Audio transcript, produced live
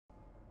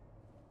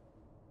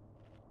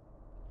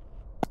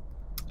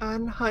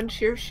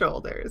Unhunch your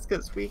shoulders,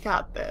 because we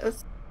got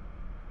this.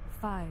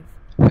 5,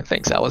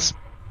 Thanks, Alice.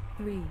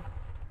 3,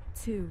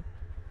 2.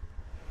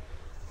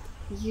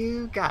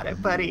 You got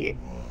it, buddy.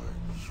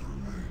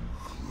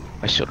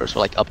 My shoulders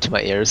were like up to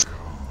my ears.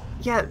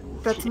 Yeah,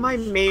 that's my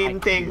main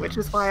thing, which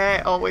is why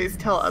I always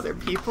tell other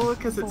people,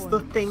 because it's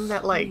the thing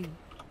that, like,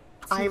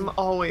 I'm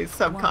always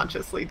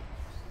subconsciously.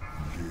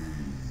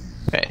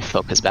 Okay,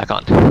 focus back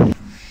on.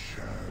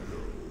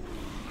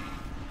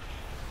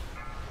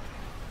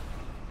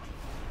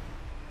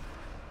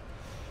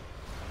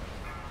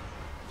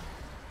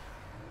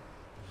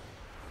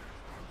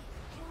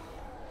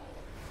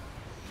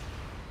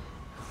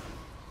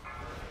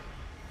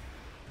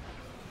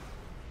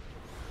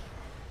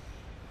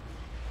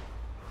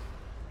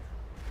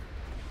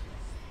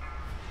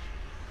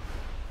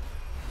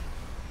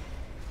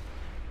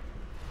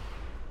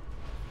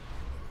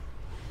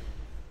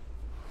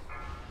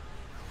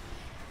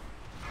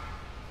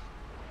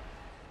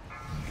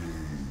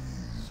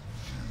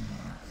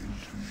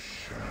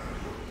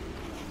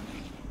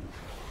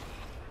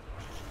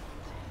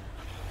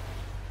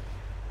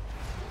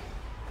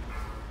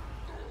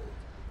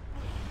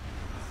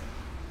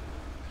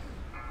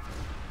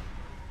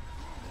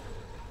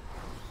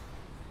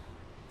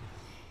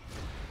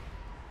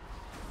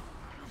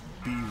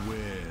 Beware.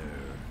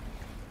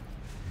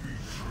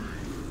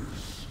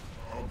 Betrayers,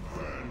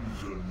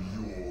 abandon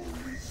your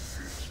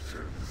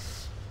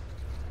resistance.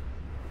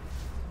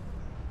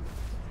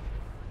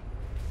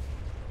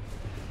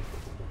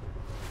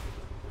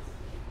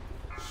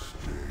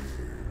 Stare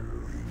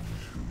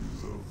into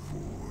the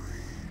void.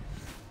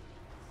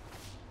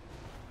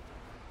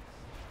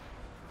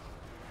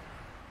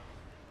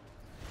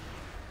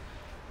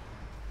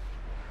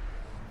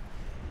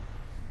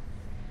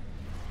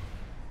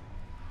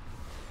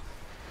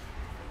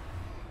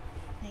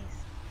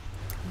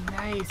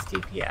 Nice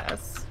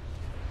DPS.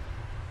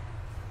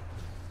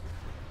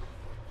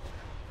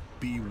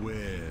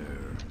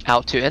 Beware.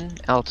 Out to in,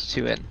 out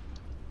to in.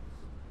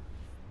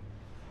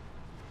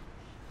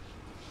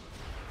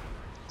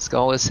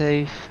 Skull is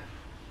safe.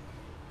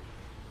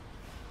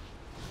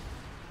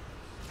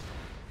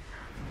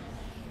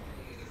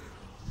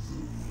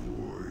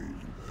 Void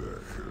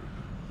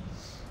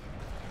beckons.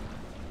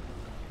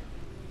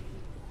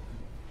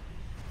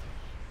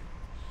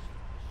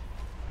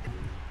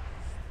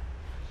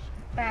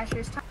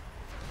 Basher's time.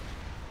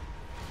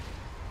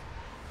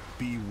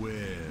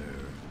 Beware.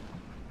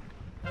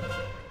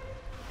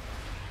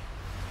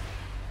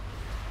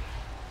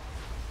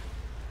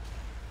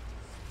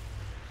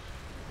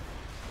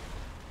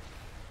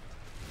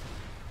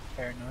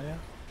 Paranoia.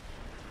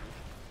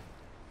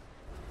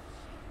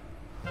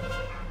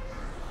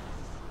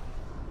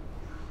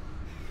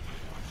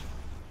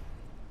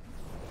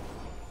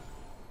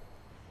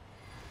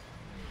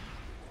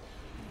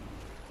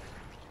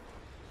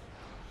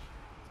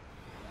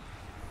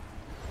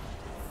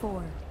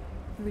 Four,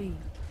 3,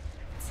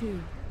 2,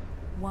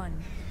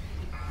 1.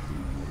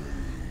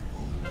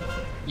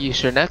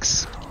 Use your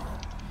next.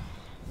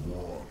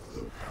 Walk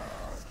the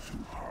path to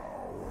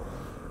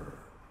power.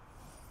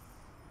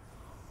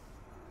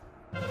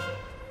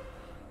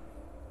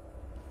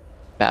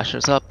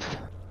 Basher's up.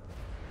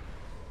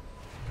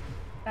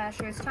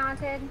 Basher's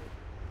taunted.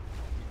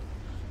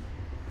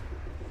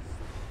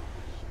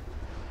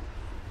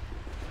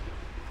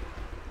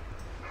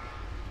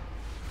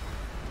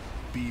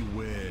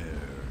 Beware.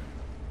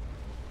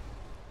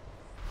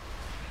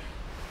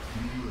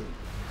 Let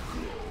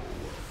go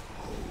of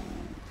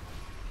hope.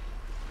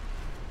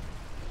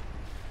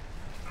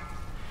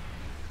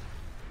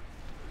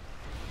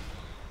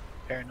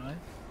 Paranoia.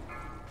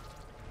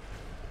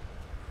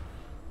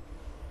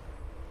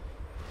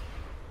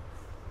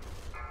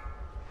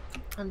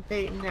 I'm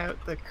baiting out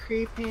the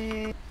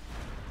creeping.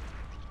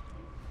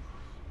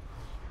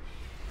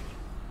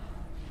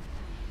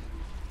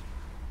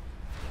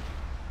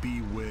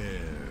 Beware.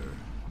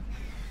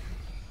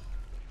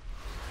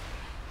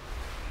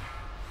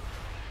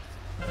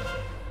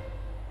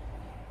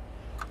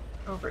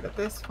 Over to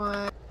this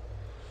one.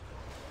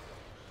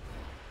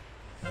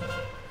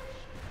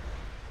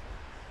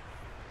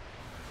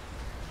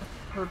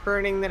 We're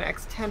burning the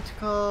next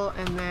tentacle,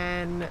 and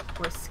then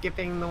we're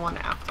skipping the one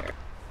after.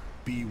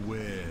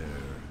 Beware.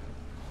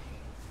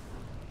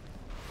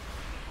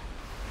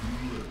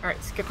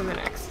 Alright, skipping the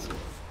next.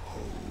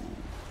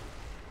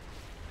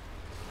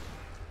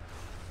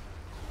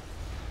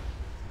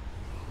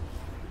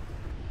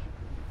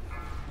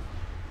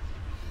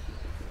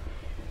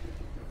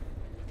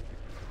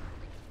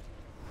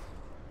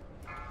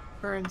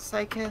 Burn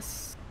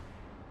Psychus.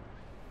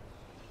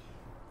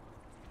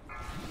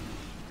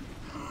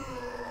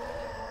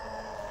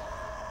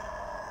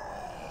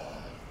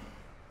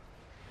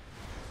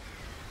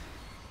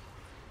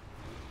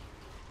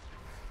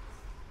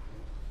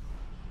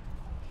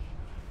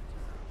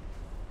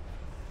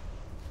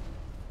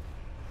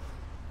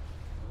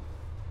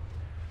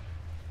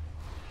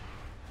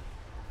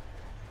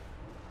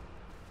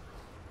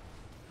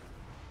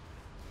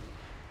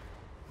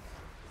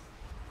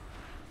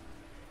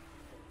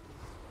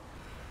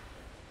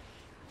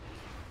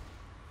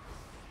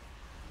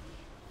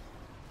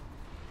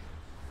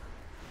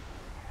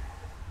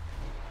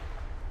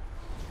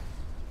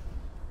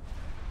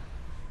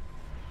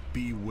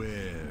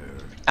 Beware.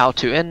 Out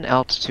to in,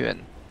 out to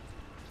in.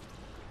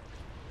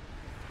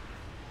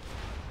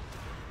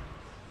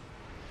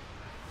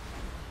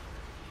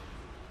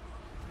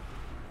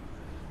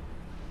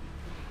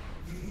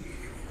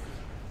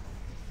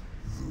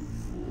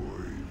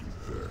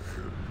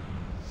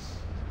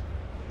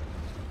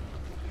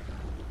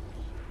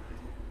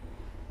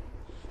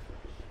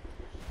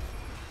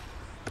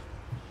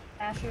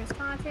 Basher is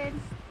taunted.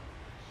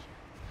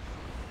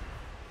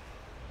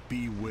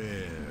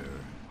 Beware.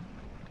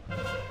 I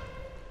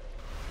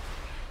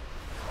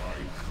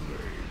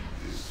claim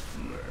this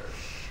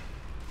flesh.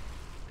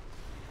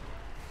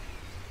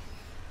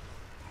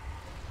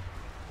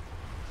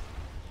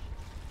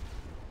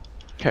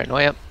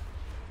 Paranoia.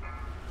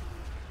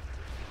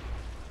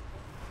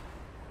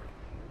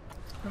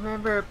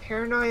 Remember,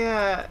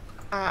 paranoia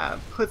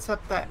puts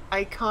up that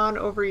icon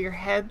over your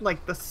head,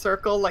 like the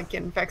circle, like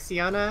in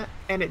Vexiona,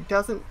 and it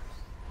doesn't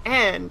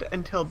end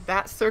until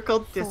that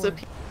circle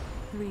disappears.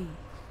 3,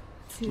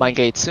 2, Mind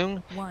gate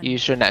soon. 1.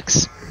 Use your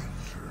next.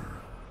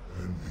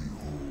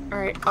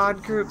 Alright,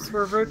 odd groups.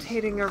 We're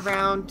rotating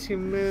around to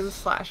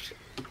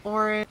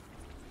moon/orange.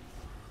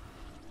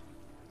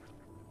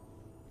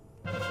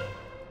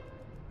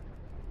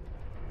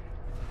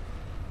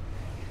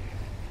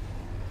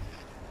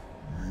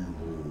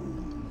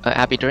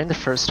 Abby, during the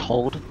first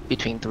hold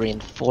between 3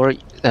 and 4,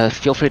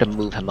 feel free to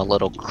move him a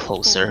little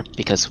closer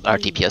because our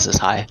DPS is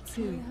high.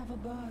 2, We have a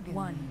bargain.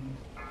 1.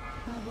 I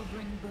will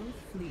bring both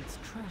fleets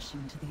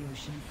crashing to the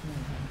ocean floor,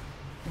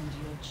 and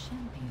your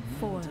champion will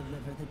 4,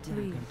 deliver the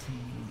 3, dagger to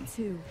me.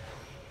 2,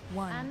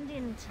 1. And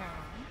in turn,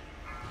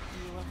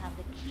 you will have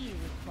the key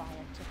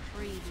required to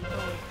free the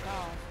old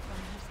god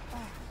from his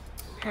bond.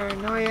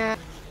 Paranoia.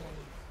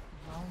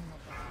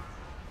 Vulnerable.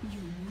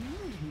 You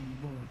need me,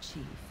 war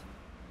chief.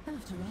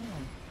 After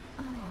all,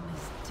 I am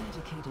as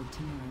dedicated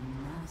to my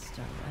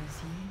master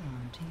as you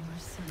are to your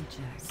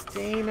subjects.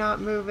 Stay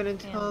not moving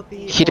until the.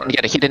 He didn't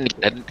get it. He didn't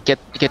get it.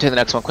 Get to the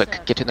next one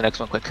quick. Get to the next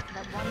one quick. That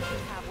once you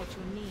have what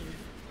you need,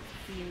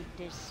 you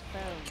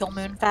dispose Kill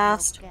Moon of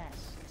fast. your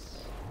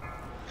guests.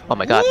 Oh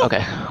my god.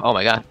 Okay. Oh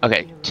my god.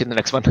 Okay. To the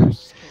next one. Blue.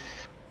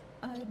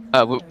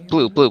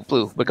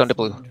 We're going to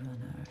blue.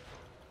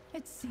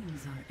 It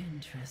seems our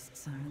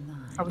interests are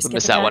aligned. Are we We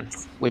missed skipping that one.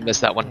 next? We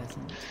missed that one.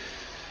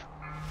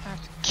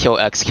 Kill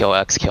X. Kill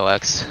X. Kill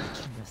X.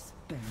 Treacherous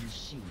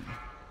banshee.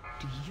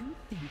 Do you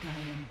think I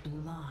am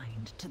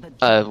blind to the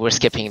We're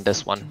skipping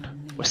this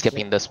one. We're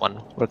skipping this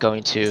one. We're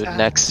going to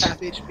next.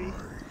 Half HP.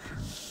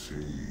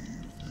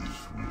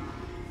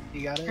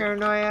 You got it?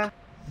 Paranoia.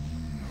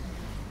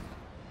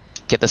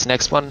 Get this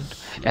next one,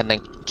 and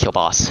then kill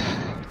boss.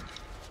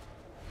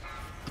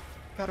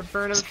 Gotta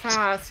burn him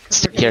fast. 'Cause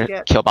Stay we're gonna here.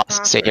 get Kill boss.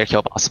 Stay faster. here.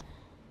 Kill boss.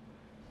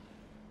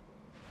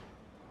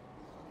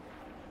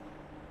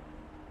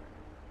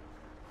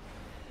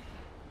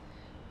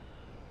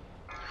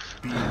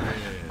 Beware.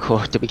 Cool.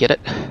 Did we get it?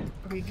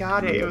 We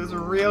got it. It was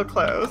real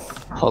close.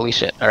 Holy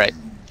shit. Alright.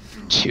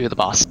 To the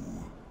boss.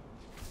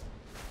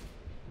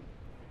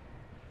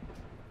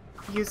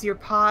 Use your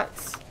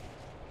pots.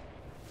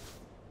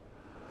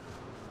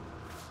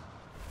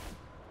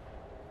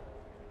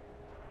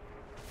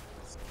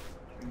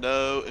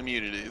 No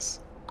immunities.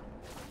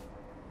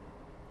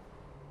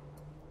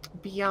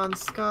 Beyond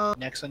skull.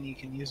 Next one you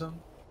can use them.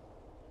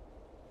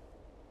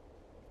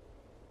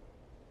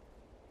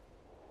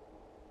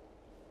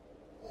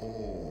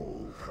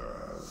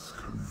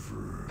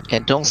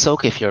 And don't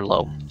soak if you're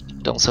low.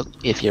 Don't soak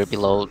if you're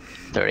below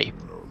 30.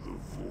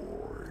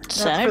 That's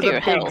Sanity for the or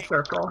big health?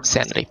 circle.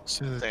 Sanity.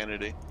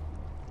 Sanity.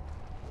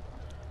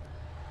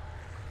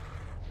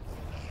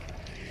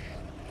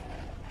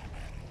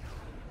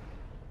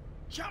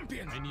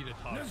 Champion!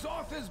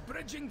 Ny'alotha is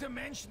bridging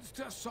dimensions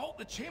to assault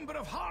the Chamber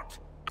of Heart.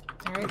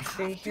 Alright,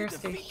 stay here,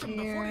 stay Defeat him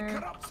before he here.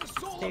 corrupts the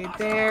soul Stay of us.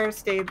 there,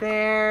 stay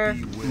there.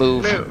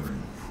 Move. Move.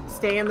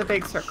 Stay in the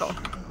big circle.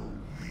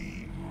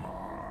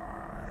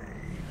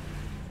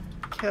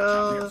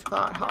 Kill the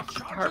thought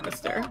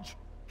harvester.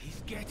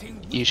 He's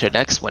getting Use your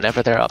next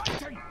whenever they're up.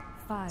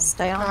 5,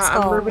 Stay on I'm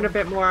skull. moving a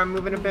bit more, I'm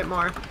moving a bit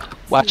more.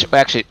 Watch.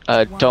 Actually,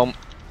 don't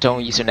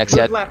use your next Move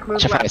yet. left, move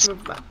Watch your left, eyes.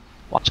 move left.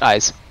 Watch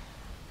eyes.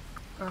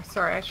 Oh,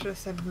 sorry, I should have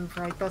said move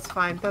right. That's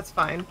fine, that's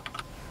fine.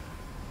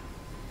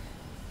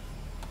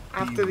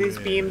 After these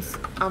beams,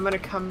 I'm gonna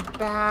come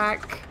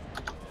back.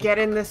 Get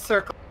in this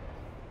circle.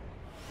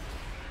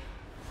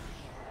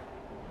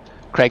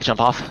 Craig, jump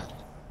off.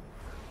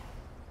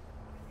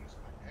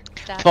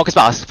 Focus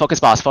boss. Focus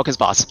boss. Focus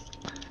boss.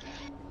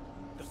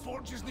 The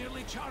forge is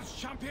nearly charged,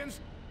 champions.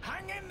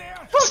 Hang in there.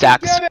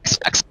 Stack. Stack.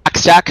 Stack.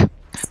 Stack.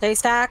 Stay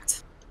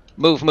stacked.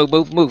 Move.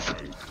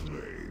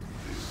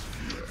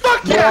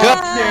 Fuck yeah!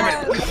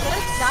 Yeah! Damn it!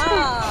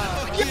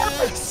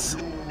 Yes!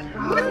 Oh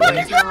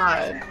my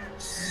god.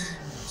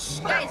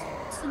 Guys,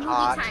 it's the movie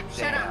time.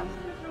 Shut up.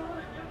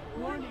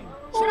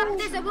 Shut up,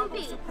 there's a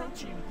movie.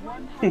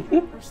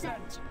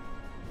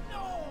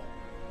 No!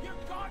 You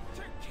got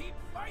to keep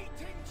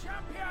fighting,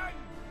 champion!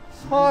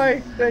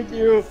 Hi, thank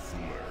you.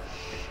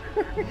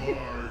 My black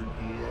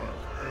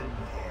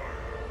empire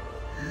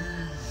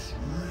is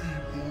real.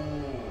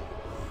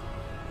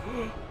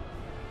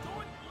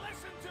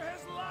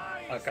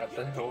 I got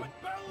the hope.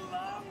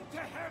 Belong to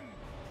him.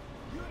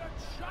 You're a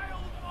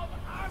child of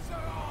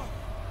Azeroth.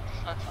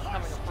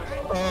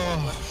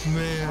 Oh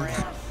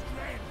man.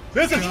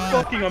 This is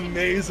fucking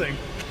amazing.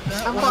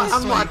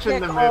 I'm watching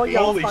the movie.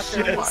 Holy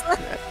shit. I'm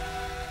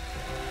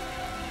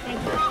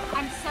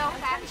so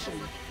happy she's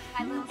looking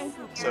at my little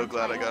silver. So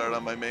glad I got it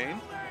on my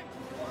main.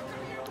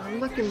 I'm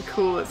looking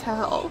cool as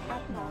hell.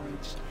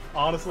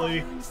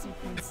 Honestly.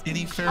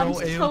 Any feral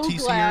I'm so AOTCers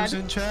glad.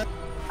 in chat?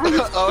 I'm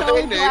Oh, so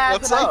hey, Nate, glad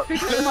what's that I up?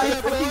 fixed my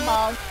freaking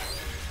mouse.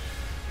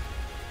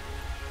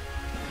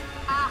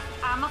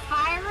 I'm a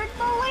firing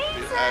the Dude,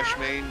 laser. Ash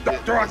main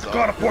didn't Dr.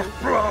 resolve.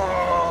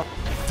 Octopus!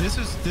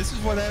 This is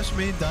what Ash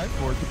Main died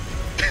for.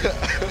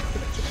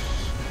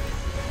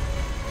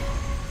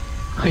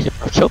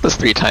 I've killed this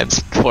 3 times,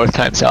 4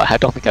 times now. I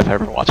don't think I've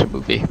ever watched a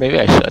movie. Maybe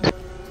I should.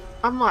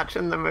 I'm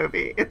watching the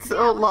movie. It's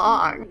so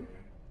long.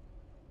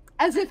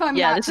 As if I'm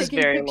Yeah, not this is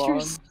taking very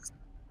pictures.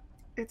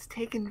 It's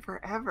taken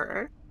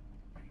forever.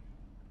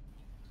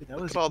 Look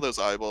at all those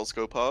eyeballs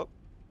go pop.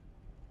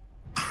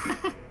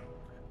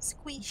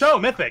 So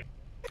mythic!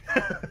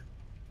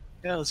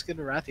 Yeah, let's get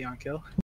a Rathion kill.